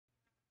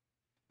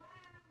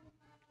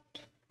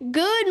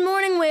Good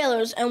morning,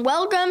 Whalers, and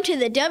welcome to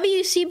the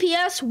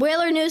WCPS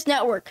Whaler News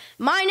Network.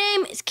 My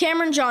name is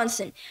Cameron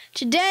Johnson.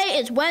 Today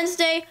is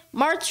Wednesday,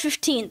 March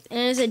 15th, and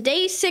it is a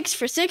day 6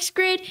 for 6th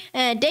grade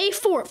and a day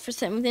 4 for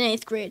 7th and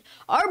 8th grade.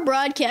 Our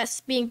broadcast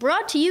is being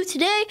brought to you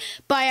today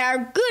by our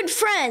good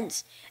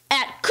friends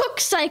at Cook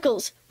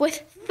Cycles, with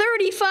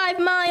 35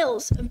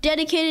 miles of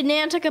dedicated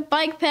Nantucket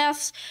bike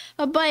paths.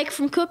 A bike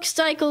from Cook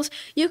Cycles,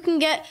 you can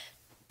get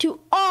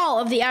to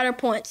all of the outer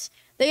points.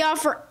 They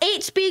offer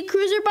 8-speed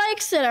cruiser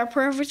bikes that are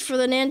perfect for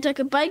the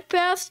Nantucket bike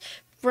paths.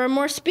 For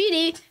more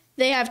speedy,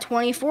 they have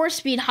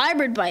 24-speed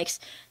hybrid bikes.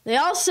 They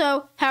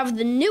also have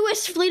the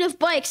newest fleet of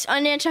bikes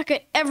on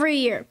Nantucket every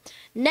year.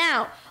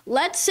 Now,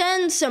 let's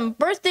send some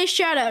birthday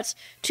shout-outs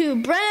to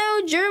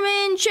Breno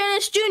Germain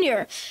Chenis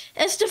Jr.,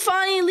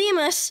 Estefani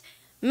Limas,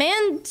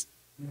 Mancy,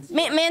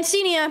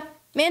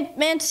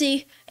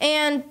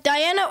 and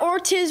Diana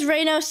Ortiz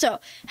Reynoso.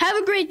 Have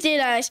a great day,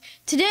 guys.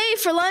 Today,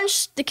 for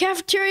lunch, the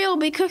cafeteria will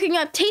be cooking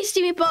up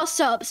tasty meatball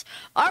subs.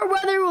 Our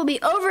weather will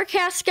be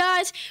overcast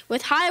skies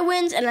with high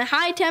winds and a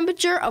high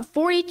temperature of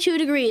 42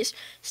 degrees.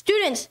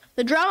 Students,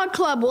 the drama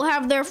club will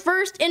have their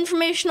first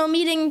informational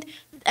meeting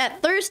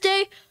at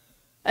Thursday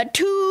at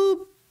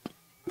 2:30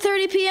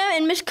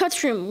 p.m. in Miss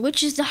Cutt's room,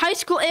 which is the high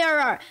school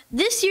ARR.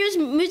 This year's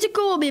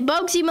musical will be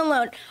Bugsy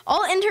Malone.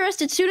 All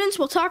interested students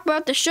will talk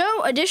about the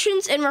show,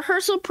 auditions, and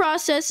rehearsal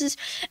processes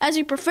as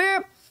we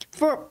prepare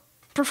for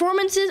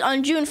performances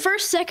on June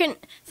 1st, 2nd,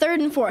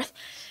 3rd, and 4th.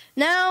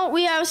 Now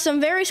we have some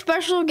very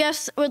special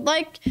guests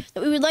that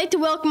we would like to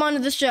welcome onto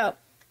the show.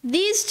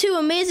 These two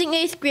amazing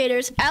 8th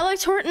graders,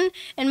 Alex Horton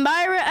and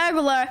Myra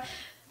Aguilar,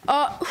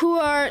 who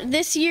are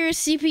this year's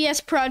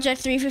CPS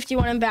Project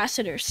 351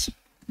 ambassadors.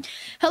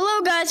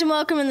 Hello, guys, and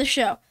welcome to the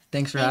show.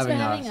 Thanks for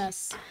having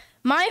us.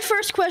 My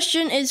first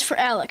question is for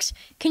Alex.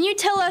 Can you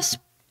tell us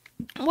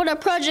what a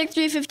Project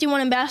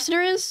 351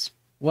 ambassador is?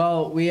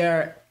 Well, we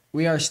are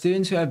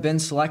students who have been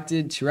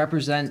selected to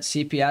represent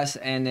CPS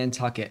and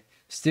Nantucket.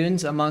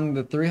 Students among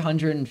the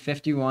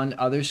 351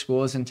 other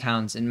schools and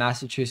towns in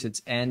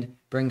Massachusetts and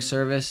bring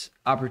service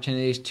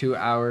opportunities to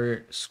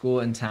our school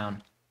and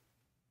town.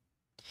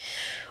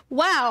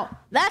 Wow,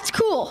 that's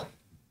cool.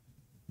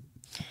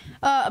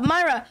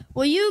 Myra,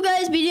 will you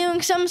guys be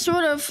doing some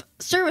sort of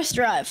service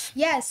drive?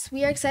 Yes,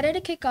 we are excited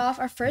to kick off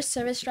our first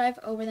service drive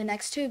over the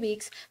next 2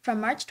 weeks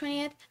from March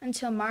 20th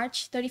until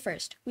March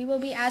 31st. We will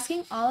be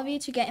asking all of you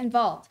to get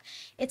involved.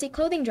 It's a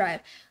clothing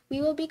drive.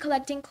 We will be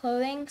collecting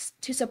clothing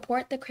to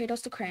support the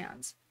Cradles to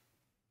Crayons.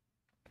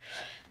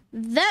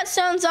 That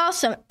sounds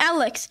awesome.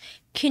 Alex,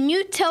 can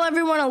you tell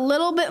everyone a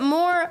little bit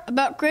more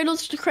about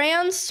Cradles to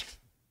Crayons?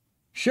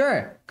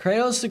 Sure.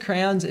 Cradles to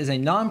Crayons is a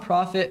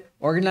nonprofit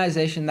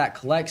organization that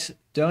collects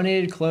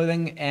donated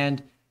clothing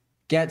and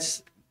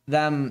gets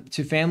them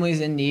to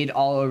families in need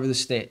all over the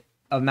state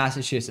of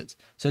Massachusetts.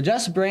 So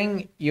just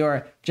bring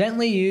your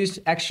gently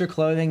used extra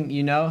clothing,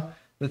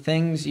 the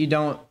things you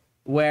don't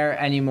wear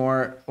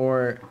anymore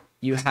or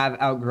you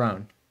have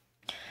outgrown.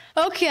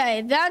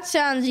 Okay, that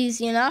sounds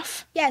easy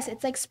enough. Yes,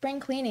 it's like spring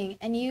cleaning,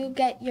 and you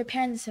get your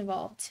parents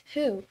involved,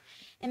 too.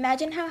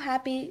 Imagine how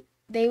happy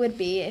they would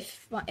be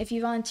if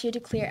you volunteered to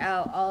clear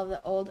out all of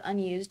the old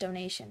unused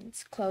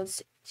donations,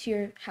 clothes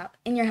to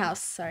in your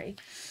house.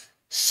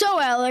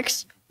 So,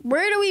 Alex,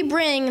 where do we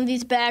bring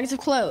these bags of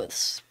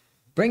clothes?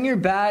 Bring your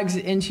bags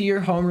into your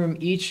homeroom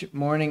each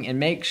morning and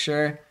make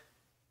sure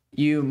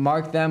you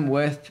mark them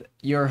with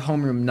your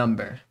homeroom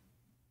number.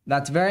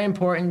 That's very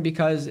important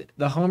because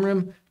the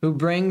homeroom who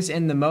brings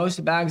in the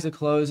most bags of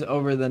clothes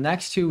over the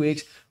next 2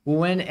 weeks will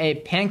win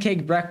a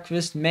pancake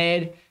breakfast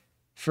made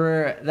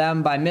for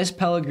them by Miss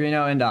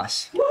Pellegrino and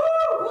us.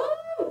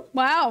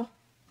 Wow.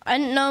 I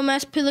didn't know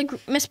Miss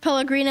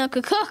Pellegrino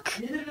could cook.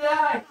 Neither did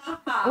I.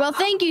 Well,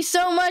 thank you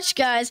so much,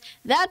 guys.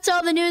 That's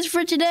all the news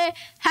for today.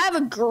 Have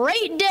a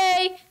great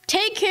day.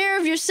 Take care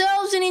of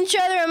yourselves and each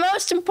other. And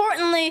most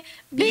importantly,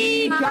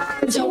 be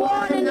kind to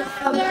one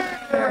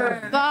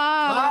another.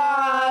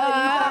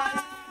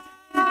 Bye.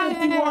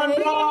 Pancake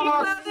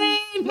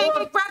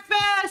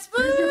breakfast!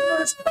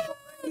 Woo!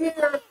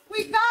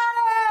 We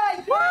got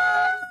it! Woo!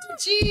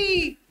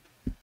 Gee!